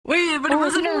it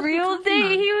wasn't a real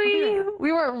date, Huey.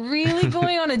 We weren't really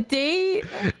going on a date.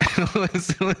 It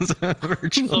was a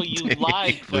virtual So you date.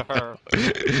 lied to her.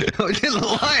 I didn't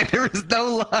lie. There was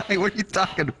no lie. What are you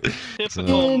talking about?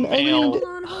 Typical male.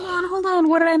 Hold on.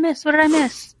 What did I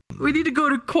miss? We need to go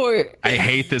to court. I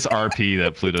hate this RP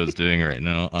that Pluto's doing right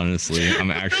now, honestly. I'm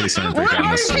actually starting to What break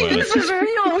down the RP? sweat. This is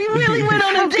real. We really went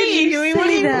on a date, Huey. What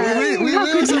do you mean? How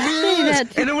could you say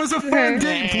that to And it was a fun her?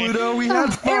 date, Pluto. We had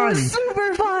It fun. was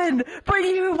super fun, but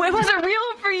it wasn't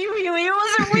real for you, Huey. It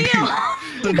wasn't real.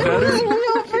 The It better- wasn't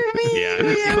real for me. Yeah.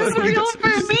 It was real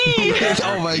for me.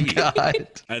 Oh my god.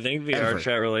 I think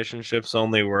VRChat relationships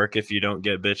only work if you don't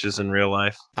get bitches in real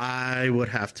life. I would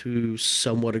have to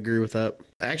somewhat agree with that.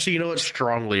 Actually, you know what?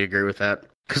 Strongly agree with that.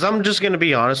 Because I'm just going to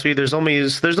be honest with you, there's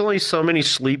only so many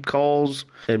sleep calls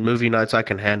and movie nights I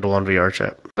can handle on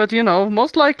VRChat. But you know,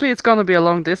 most likely it's gonna be a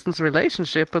long distance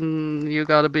relationship, and you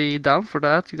gotta be down for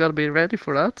that. You gotta be ready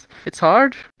for that. It's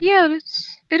hard. Yeah,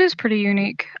 it is pretty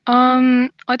unique. I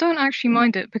don't actually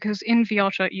mind it because in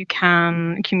VRChat you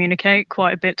can communicate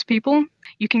quite a bit to people.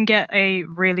 You can get a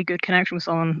really good connection with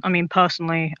someone. I mean,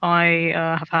 personally, I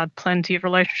have had plenty of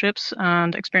relationships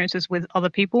and experiences with other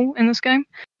people in this game.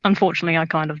 Unfortunately, I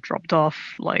kind of dropped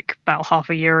off like about half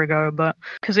a year ago, but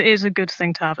because it is a good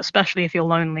thing to have, especially if you're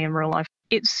lonely in real life.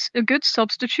 It's a good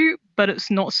substitute, but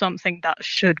it's not something that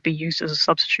should be used as a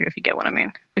substitute, if you get what I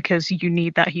mean, because you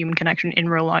need that human connection in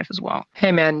real life as well.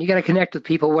 Hey man, you gotta connect with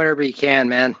people wherever you can,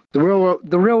 man. The real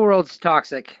world's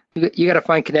toxic. You gotta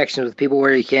find connections with people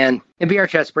where you can. And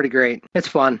VRChat's pretty great. It's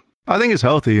fun. I think it's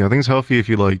healthy. I think it's healthy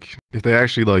if they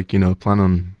actually plan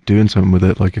on doing something with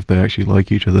it. Like if they actually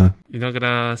like each other. You're not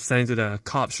gonna send to the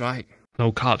cops, right?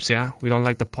 No cops, yeah? We don't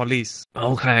like the police.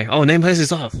 Okay. Oh, name place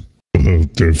is off.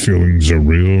 If their feelings are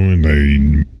real and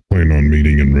they plan on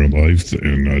meeting in real life,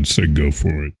 then I'd say go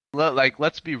for it. Like,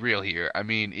 let's be real here. I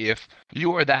mean, if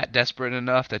you are that desperate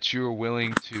enough that you're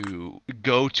willing to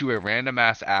go to a random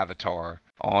ass avatar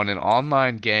on an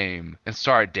online game and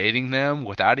start dating them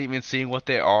without even seeing what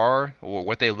they are or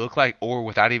what they look like or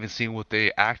without even seeing what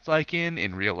they act like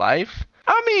in real life,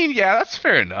 I mean, yeah, that's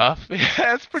fair enough. Yeah,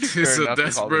 that's pretty fair It's a enough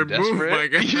to call them desperate move, desperate. my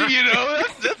guy. You know,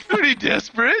 that's pretty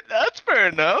desperate. That's fair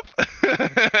enough.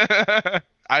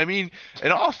 I mean,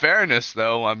 in all fairness,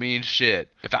 though, I mean, shit.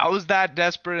 If I was that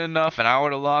desperate enough and I were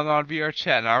to log on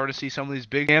VRChat and I were to see some of these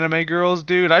big anime girls,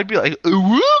 dude, I'd be like,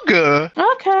 ooga.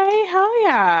 Okay, hell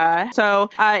yeah. So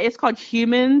it's called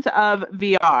Humans of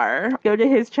VR. Go to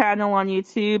his channel on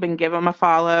YouTube and give him a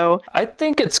follow. I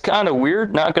think it's kind of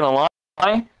weird, not gonna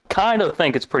lie. Kind of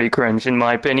think it's pretty cringe in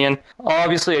my opinion.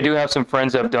 Obviously, I do have some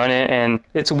friends that have done it, and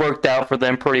it's worked out for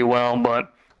them pretty well,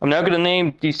 but I'm not gonna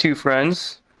name these two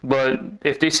friends. But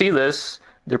if they see this,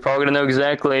 they're probably going to know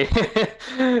exactly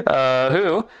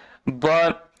who.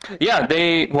 But yeah,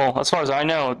 as far as I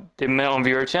know, they met on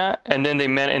VRChat and then they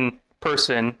met in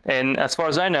person. And as far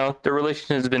as I know, their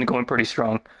relationship has been going pretty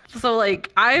strong. So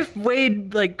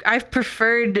I've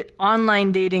preferred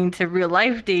online dating to real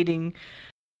life dating.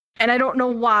 And I don't know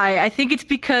why. I think it's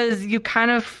because you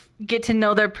kind of get to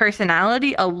know their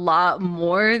personality a lot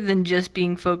more than just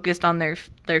being focused on their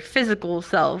physical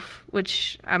self,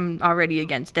 which I'm already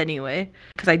against anyway,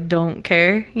 because I don't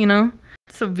care, you know?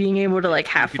 So being able to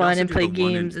have fun and play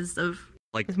games and stuff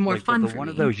is more fun for one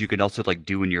me. of those you can also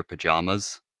do in your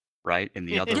pajamas, right? And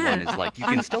the other one is you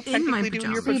can still technically do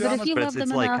in your pajamas, but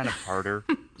it's kind of harder.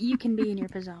 You can be in your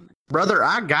pajamas. Brother,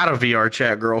 I got a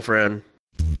VRChat girlfriend.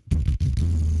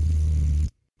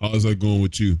 How's that going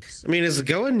with you? I mean, it's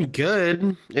going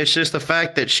good. It's just the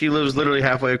fact that she lives literally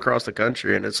halfway across the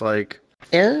country, and it's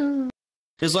yeah.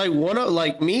 It's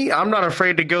me, I'm not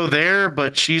afraid to go there,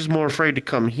 but she's more afraid to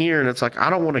come here, and it's I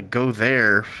don't want to go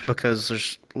there because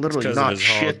there's literally not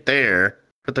shit there,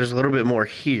 but there's a little bit more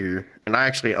here, and I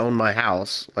actually own my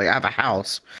house. I have a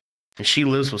house, and she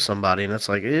lives with somebody, and it's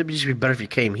it'd just be better if you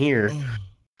came here.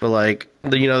 But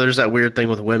there's that weird thing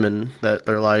with women that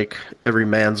they're every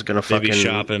man's gonna fucking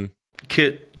shopping,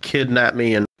 kidnap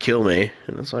me and kill me,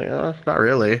 and it's not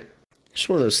really. It's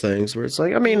one of those things where it's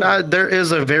there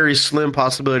is a very slim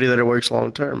possibility that it works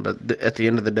long term, but at the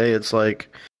end of the day, it's just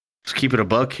keep it a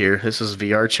buck here. This is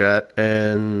VRChat,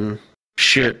 and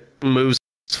shit moves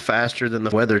faster than the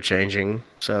weather changing,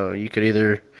 so you could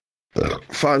either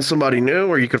find somebody new,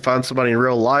 or you could find somebody in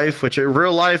real life, which in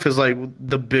real life is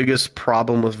the biggest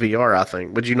problem with VR, I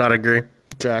think. Would you not agree,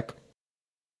 Jack?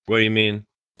 What do you mean?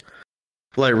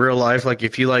 Real life,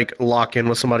 if you lock in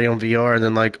with somebody on VR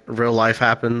and then real life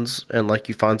happens and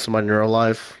you find somebody in real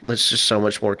life, it's just so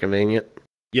much more convenient.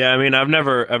 Yeah, I mean, I've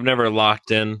never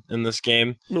locked in this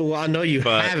game. Well, I know you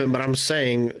haven't, but I'm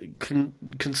saying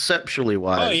conceptually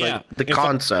wise, like the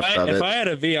concept of it. If I had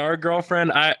a VR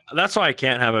girlfriend, that's why I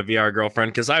can't have a VR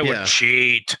girlfriend, because I would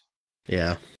cheat.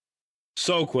 Yeah.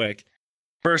 So quick.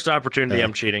 First opportunity,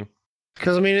 I'm cheating.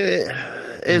 Because, I mean,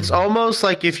 it's almost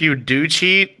like if you do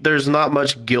cheat, there's not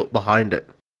much guilt behind it.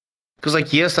 Because,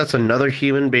 like, yes, that's another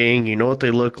human being. You know what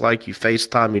they look like. You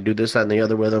FaceTime, you do this, that, and the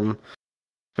other with them.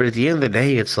 But at the end of the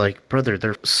day, it's like, brother,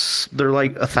 they're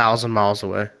like 1,000 miles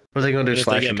away. What are they going to do? If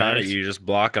they get mad at you, just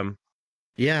block them.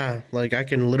 Yeah, like, I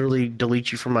can literally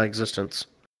delete you from my existence.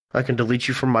 I can delete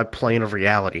you from my plane of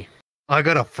reality. I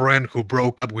got a friend who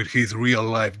broke up with his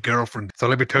real-life girlfriend. So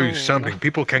let me tell you something.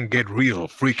 People can get real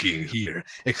freaky in here.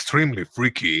 Extremely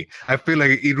freaky. I feel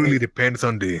like it really depends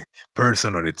on the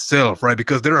person on itself, right?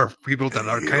 Because there are people that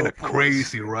are kind of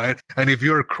crazy, right? And if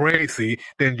you're crazy,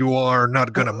 then you are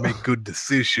not going to make good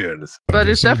decisions. But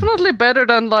it's definitely better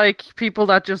than, like, people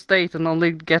that just date and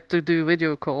only get to do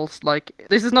video calls. Like,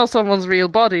 this is not someone's real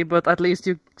body, but at least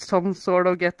you some sort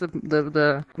of get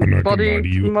the I'm not body. gonna lie to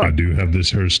you, I do have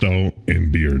this hairstyle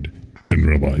and beard in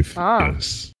real life.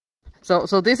 Yes.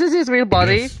 So this is his real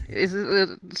body,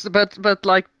 but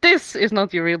like this is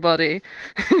not your real body.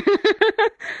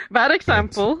 Bad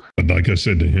example. But like I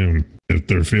said to him, if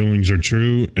their feelings are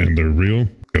true and they're real,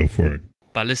 go for it.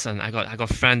 But listen, I got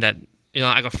friend that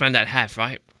have,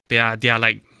 right? They are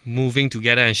like moving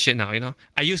together and shit now.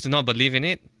 I used to not believe in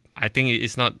it. I think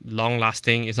it's not long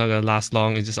lasting. It's not gonna last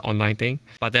long. It's just an online thing.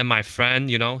 But then my friend,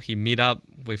 he meet up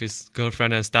with his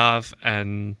girlfriend and stuff,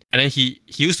 and then he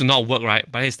used to not work, right?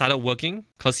 But he started working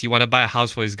because he wanted to buy a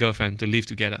house for his girlfriend to live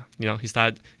together. He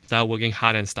started working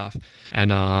hard and stuff.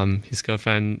 And his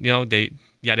girlfriend, they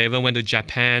even went to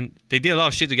Japan. They did a lot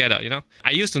of shit together.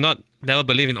 I used to never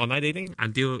believe in online dating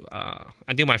until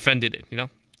my friend did it.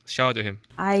 Shout out to him.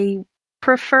 I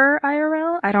prefer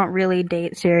IRL. I don't really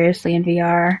date seriously in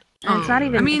VR. And it's not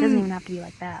even, it doesn't even have to be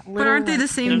like that. But aren't they the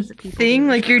same thing?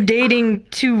 Like, you're dating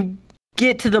to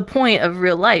get to the point of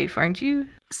real life, aren't you?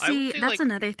 See, that's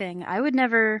another thing. I would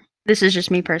never, this is just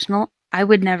me personal, I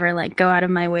would never, like, go out of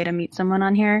my way to meet someone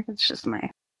on here. It's just my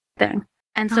thing.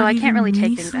 And so I can't really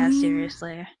take things as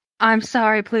seriously. I'm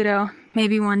sorry, Pluto.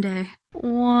 Maybe one day.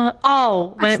 What?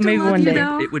 Oh, maybe one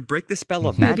day. It would break the spell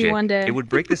of magic. Maybe one day. It would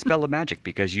break the spell of magic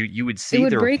because you would see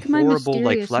would their break my horrible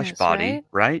like flesh mysteriousness, body,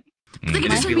 right? They And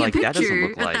could just it'd be send me a like that doesn't picture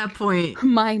look at like. that point.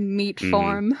 My meat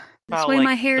form. That's why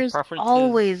my hair is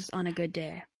always on a good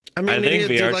day. I mean, think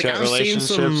VR like, chat I've seen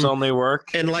relationships only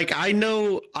work. And like I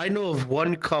know of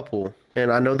one couple,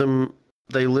 and I know them.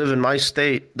 They live in my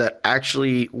state that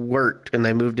actually worked, and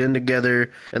they moved in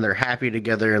together, and they're happy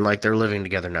together, and like they're living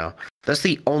together now. That's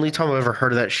the only time I've ever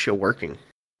heard of that shit working.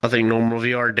 I think normal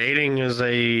VR dating is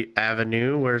a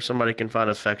avenue where somebody can find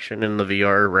affection in the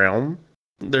VR realm.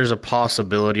 There's a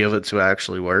possibility of it to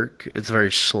actually work. It's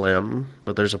very slim,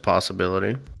 but there's a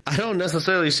possibility. I don't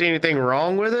necessarily see anything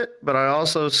wrong with it, but I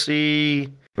also see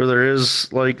where there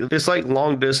is, like, it's like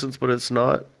long distance, but it's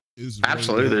not.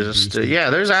 Absolutely,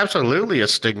 there's absolutely a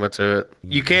stigma to it.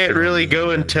 You can't really go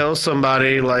and tell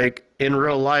somebody, like, in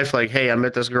real life, like, hey, I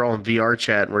met this girl in VR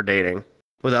chat and we're dating,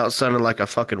 without sounding like a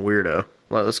fucking weirdo.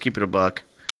 Like, let's keep it a buck.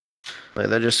 Like,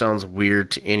 that just sounds weird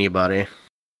to anybody.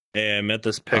 Hey, I met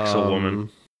this pixel woman.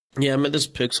 Yeah, I met this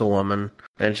pixel woman,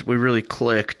 and we really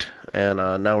clicked, and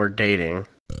now we're dating.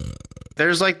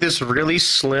 There's like this really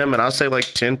slim, and I'll say like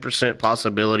 10%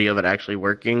 possibility of it actually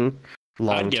working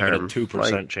long term. I'd give it a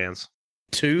 2% chance.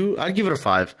 2? I'd give it a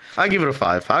 5. I'd give it a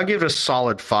 5. I'd give it a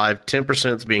solid 5.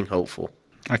 10% is being hopeful.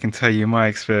 I can tell you my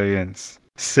experience.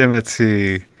 Similar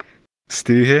to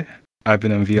Stu here, I've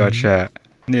been on VR chat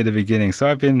near the beginning. So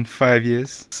I've been 5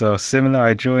 years. So similar,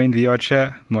 I joined VR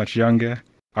chat much younger.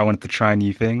 I wanted to try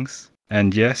new things.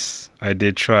 And yes, I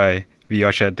did try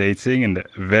VR chat dating in the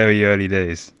very early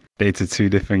days. Dated 2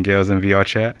 different girls in VR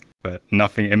chat, but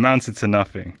nothing, amounted to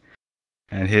nothing.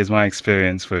 And here's my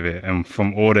experience with it. And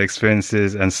from all the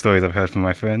experiences and stories I've heard from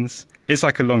my friends, it's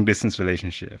like a long distance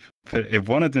relationship. But if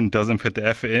one of them doesn't put the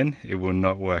effort in, it will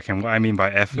not work. And what I mean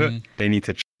by effort, they need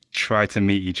to try to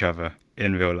meet each other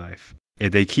in real life.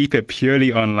 If they keep it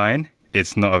purely online,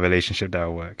 it's not a relationship that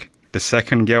will work. The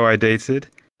second girl I dated,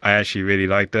 I actually really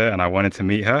liked her and I wanted to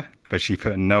meet her, but she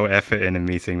put no effort in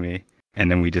meeting me. and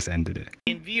then we just ended it.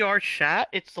 In VR chat,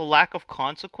 it's the lack of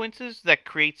consequences that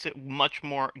creates a much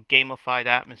more gamified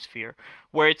atmosphere,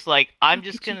 where it's like, I'm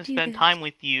just going to spend time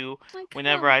with you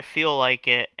whenever I feel like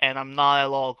it, and I'm not at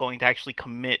all going to actually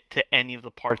commit to any of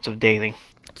the parts of dating.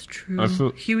 It's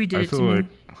true. Huey did it to me.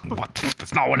 What?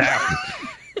 That's not what happened.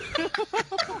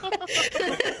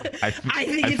 I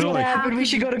think it's what happened. We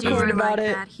should go to court about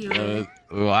it.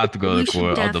 We'll have to go to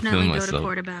court. I'll defend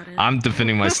myself. I'm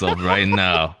defending myself right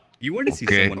now. You want to see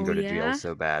someone go to jail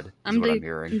so bad, is I'm what I'm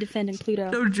hearing. defending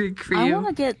Pluto. No drink for I you. want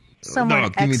to get someone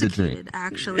give me the executed,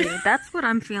 actually. That's what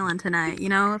I'm feeling tonight, you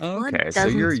know? If blood Okay, so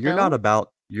doesn't you're spill, not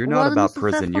about it wasn't a prison.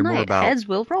 successful You're more night. about Heads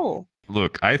will roll.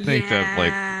 Look, I think that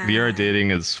like VR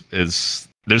dating is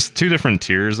there's two different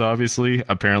tiers, obviously.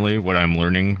 Apparently, what I'm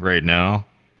learning right now,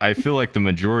 I feel like the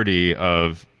majority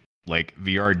of like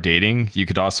VR dating, you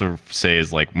could also say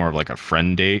is like more of like a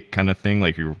friend date kind of thing.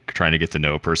 Like you're trying to get to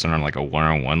know a person on like a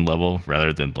one-on-one level,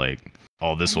 rather than like,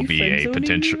 oh, this will be a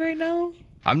potential. Right now?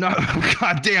 I'm not.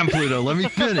 God damn, Pluto. Let me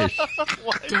finish.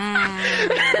 Damn.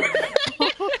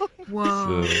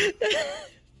 Whoa.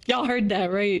 Y'all heard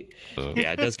that, right?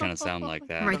 Yeah, it does kind of sound like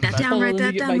that. Write that down, Hold write on, that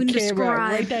let me get down. my We need to camera out.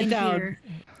 scribe Write that in down. here.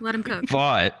 Let him cook.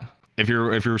 But if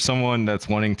you're someone that's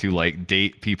wanting to like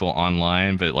date people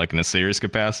online, but like in a serious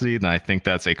capacity, then I think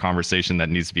that's a conversation that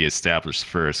needs to be established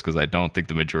first, because I don't think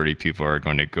the majority of people are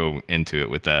going to go into it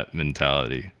with that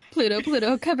mentality.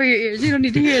 Pluto, cover your ears. You don't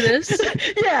need to hear this.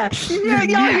 Yeah,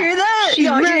 y'all hear that? She's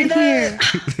Y'all right hear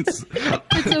that?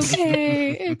 It's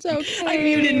okay. It's okay. I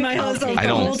muted my husband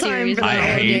the whole time.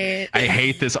 I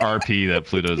hate this RP that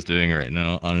Pluto's doing right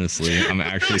now. Honestly, I'm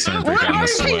actually starting to break out in the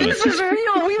sweat. This is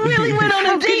real. We really went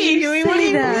on a date. Huey. What do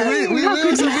you mean? How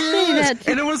could you say that?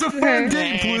 And it was a fun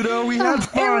date, Pluto. We had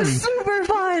fun. It was super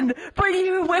fun, but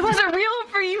it wasn't real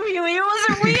for you, Huey. It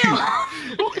wasn't real.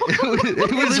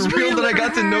 It was real that I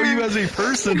got to know you as a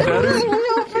person better. It was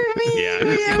real for me. Yeah.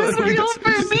 It was real for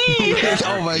me.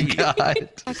 Oh my god.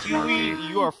 Huey,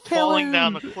 you are falling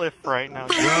down the cliff right now.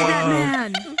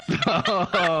 Man.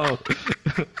 Oh.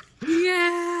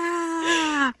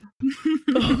 Yeah.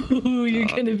 Oh, you're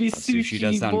gonna be sushi,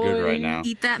 does sound boy. good right now.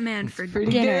 Eat that man for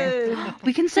Pretty dinner. good.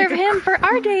 We can serve him for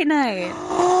our date night.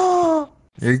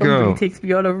 There you Somebody go. takes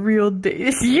me on a real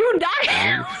date. You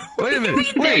die. Wait a minute.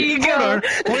 There you Hold go. on.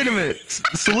 Wait a minute.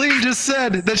 Celine just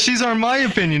said that she's on my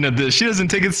opinion of this. She doesn't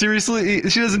take it seriously.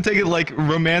 She doesn't take it like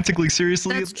romantically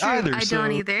seriously That's true. either. I so,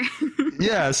 don't either.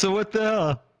 Yeah. So what the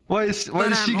hell? Why does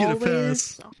she get a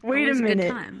pass? Wait a Always a good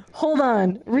minute. time. Hold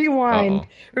on. Rewind. Uh-oh.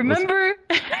 Remember,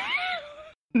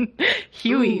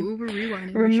 Huey. Ooh, we're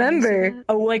rewinding. Remember,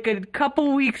 like a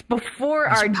couple weeks before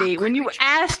our date, when you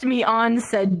asked me on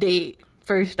said date.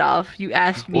 First off, you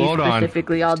asked me Hold on.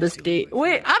 specifically on this date.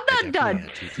 Wait, I'm not done.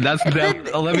 That's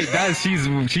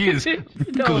she is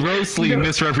grossly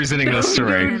misrepresenting the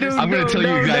story. I'm gonna tell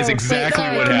you guys exactly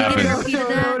what happened. No.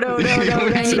 I'm gonna tell you the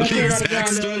that exact again.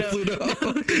 story, Pluto.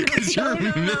 Because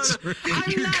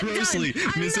you're grossly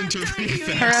misinterpreting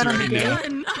Her facts out on right the now.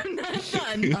 I'm not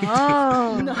done.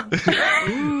 Oh.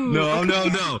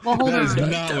 No. Well, hold That is on.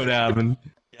 not what happened.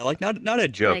 Yeah, like not a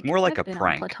joke, more like I've a been on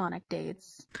prank. platonic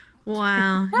dates.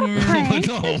 Wow. No,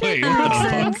 wait.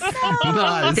 No,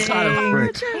 it's not a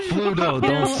prank. Pluto,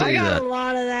 don't say I got that. a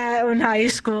lot of that in high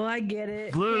school. I get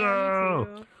it.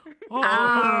 Pluto.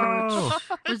 Ouch.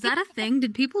 Was that a thing?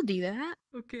 Did people do that?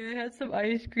 Okay, I had some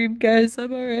ice cream, guys.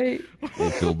 I'm alright. I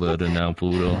feel better now,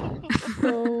 Pluto.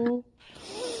 No.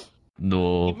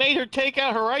 No. You made her take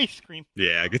out her ice cream.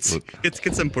 Yeah, get some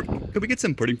pudding. Could we get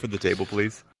some pudding for the table,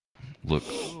 please? Look,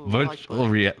 virtual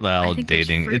reality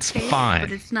dating, it's fine.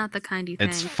 But it's not the kind you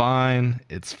think. It's fine.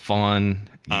 It's fun.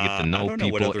 You get to I know don't know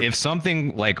what people. other If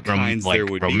something like kinds there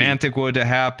would be. romantic were to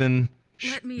happen,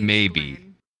 Let me maybe.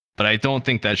 explain. But I don't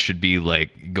think that should be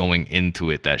like going into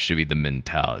it. That should be the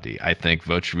mentality. I think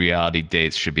virtual reality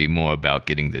dates should be more about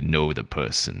getting to know the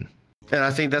person. And I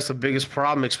think that's the biggest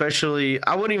problem, especially,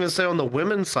 I wouldn't even say on the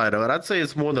women's side of it. I'd say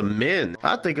it's more the men.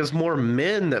 I think it's more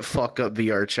men that fuck up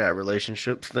VR chat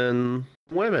relationships than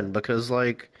women, because,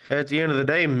 like, at the end of the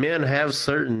day, men have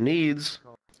certain needs,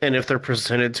 and if they're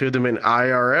presented to them in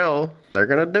IRL, they're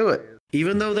going to do it.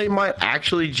 Even though they might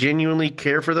actually genuinely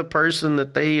care for the person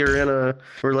that they are in a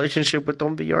relationship with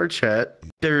on VR chat,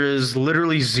 there is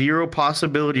literally zero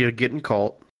possibility of getting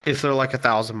caught if they're like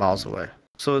 1,000 miles away.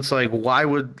 So it's like, why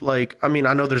would, like, I mean,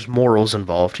 I know there's morals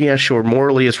involved. Yeah, sure,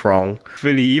 morally it's wrong.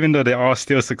 Really, even though there are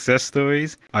still success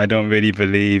stories, I don't really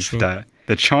believe that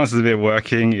the chances of it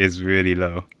working is really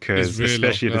low. Because really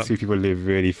especially low, if the two people live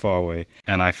really far away.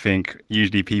 And I think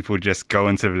usually people just go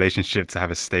into a relationship to have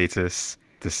a status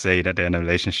to say that they're in a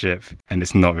relationship and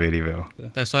it's not really real.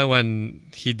 That's why when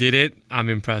he did it, I'm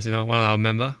impressed. You know, one of our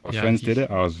member. Our friends did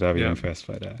it. I was very impressed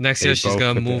by that. Next They year she's both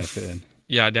gonna put their move. effort in.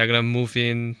 Yeah, they're gonna move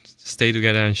in, stay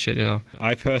together and shit. You know.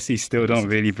 I personally still don't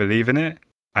really believe in it.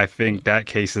 I think that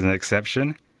case is an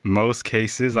exception. Most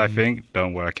cases, I think,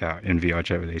 don't work out in VR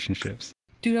chat relationships.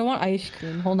 Dude, I want ice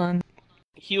cream. Hold on.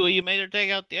 Huey, you made her take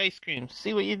out the ice cream.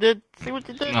 See what you did? See what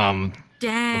you did? Dang.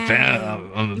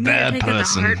 I'm a bad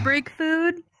person. Heartbreak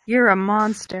food? You're a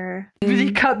monster. You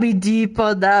really cut me deep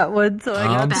on that one, so I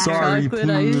got I'm the sorry, chocolate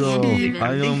ice Pluto. cream.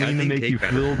 I don't mean to make you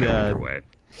feel bad.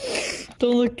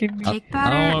 Don't look at me. Cake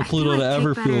batter. I don't want Pluto to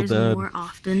ever feel bad. More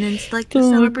often, and it's like the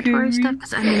celebratory stuff.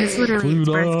 Because I mean, it's literally its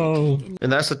birthday cake.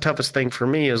 And that's the toughest thing for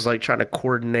me is like trying to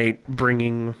coordinate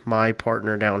bringing my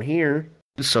partner down here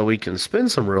so we can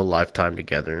spend some real life time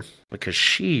together, because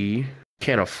she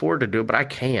can't afford to do it, but I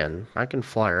can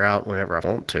fly her out whenever I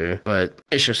want to, but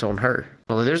it's just on her.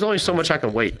 Well, there's only so much I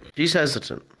can wait. She's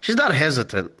hesitant. She's not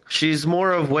hesitant. She's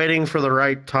more of waiting for the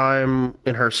right time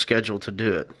in her schedule to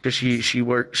do it, because she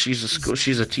works.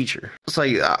 She's a teacher. It's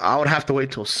like I would have to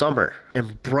wait till summer,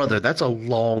 and brother, that's a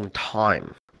long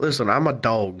time. Listen, I'm a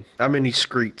dog. I'm in these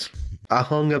streets. I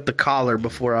hung up the collar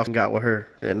before I got with her,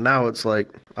 and now it's like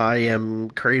I am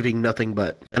craving nothing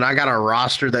but. And I got a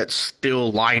roster that's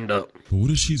still lined up. But what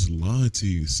if she's lying to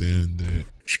you, saying that?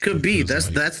 She could be. That's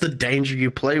the danger you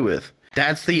play with.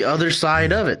 That's the other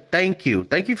side of it. Thank you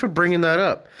for bringing that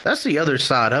up. That's the other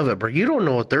side of it, bro. You don't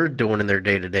know what they're doing in their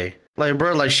day to day. Like,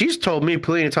 bro, like she's told me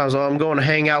plenty of times, oh, I'm going to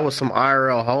hang out with some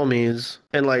IRL homies,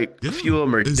 and like a few of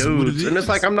them are dudes, and it's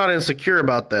like I'm not insecure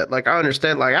about that. Like, I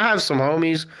understand. Like, I have some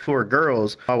homies who are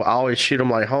girls. I always treat them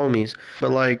like homies,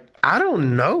 but like I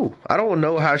don't know. I don't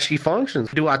know how she functions.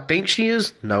 Do I think she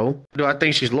is? No. Do I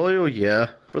think she's loyal? Yeah,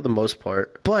 for the most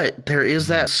part. But there is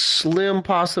that slim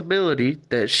possibility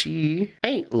that she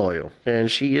ain't loyal,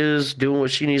 and she is doing what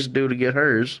she needs to do to get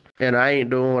hers, and I ain't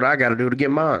doing what I got to do to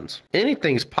get mine.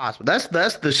 Anything's possible. That's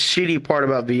the shitty part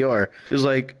about VR. Is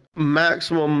like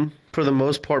maximum, for the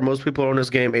most part, most people own this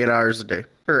game 8 hours a day.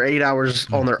 Or 8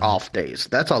 hours on their off days.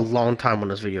 That's a long time on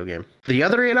this video game. The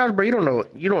other 8 hours, bro, you don't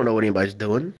know what anybody's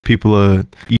doing. People are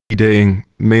e-dating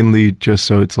mainly just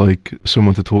so it's like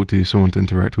someone to talk to, someone to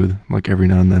interact with, like every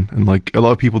now and then. And like a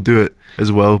lot of people do it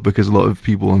as well, because a lot of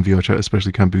people on VR chat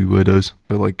especially can be weirdos.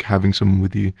 But like having someone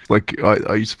with you, like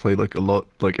I used to play like a lot,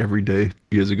 like every day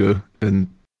years ago, and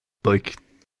like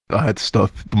I had to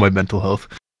stop my mental health.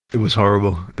 It was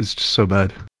horrible. It's just so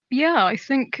bad. Yeah, I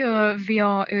think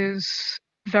VR is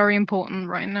very important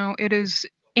right now. It is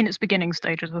in its beginning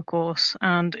stages, of course,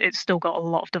 and it's still got a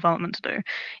lot of development to do.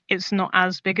 It's not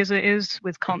as big as it is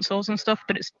with consoles and stuff,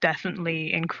 but it's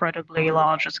definitely incredibly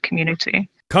large as a community.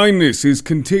 Kindness is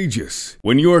contagious.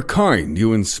 When you are kind,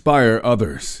 you inspire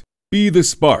others. Be the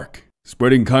spark.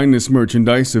 Spreading kindness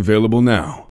merchandise available now.